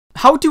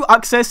how to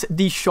access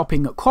the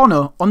shopping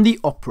corner on the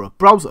Opera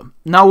browser.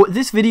 Now,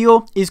 this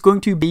video is going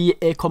to be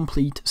a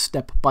complete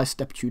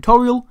step-by-step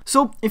tutorial,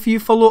 so if you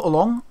follow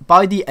along,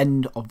 by the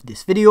end of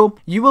this video,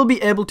 you will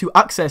be able to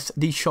access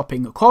the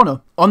shopping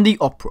corner on the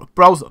Opera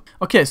browser.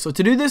 Okay, so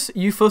to do this,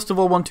 you first of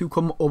all want to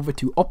come over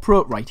to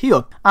Opera right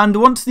here, and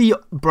once the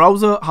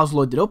browser has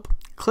loaded up,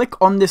 click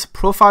on this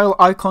profile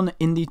icon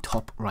in the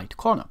top right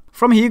corner.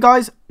 From here,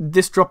 guys,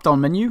 this drop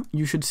down menu,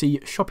 you should see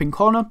shopping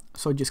corner,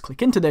 so just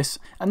click into this,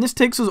 and this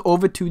takes us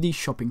over to the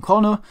shopping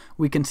corner.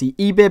 We can see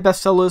eBay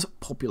bestsellers,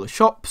 popular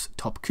shops,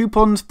 top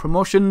coupons,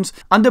 promotions,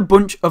 and a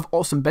bunch of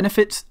awesome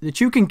benefits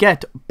that you can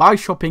get by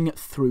shopping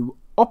through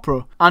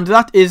Opera, and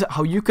that is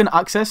how you can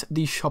access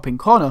the shopping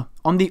corner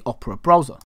on the Opera browser.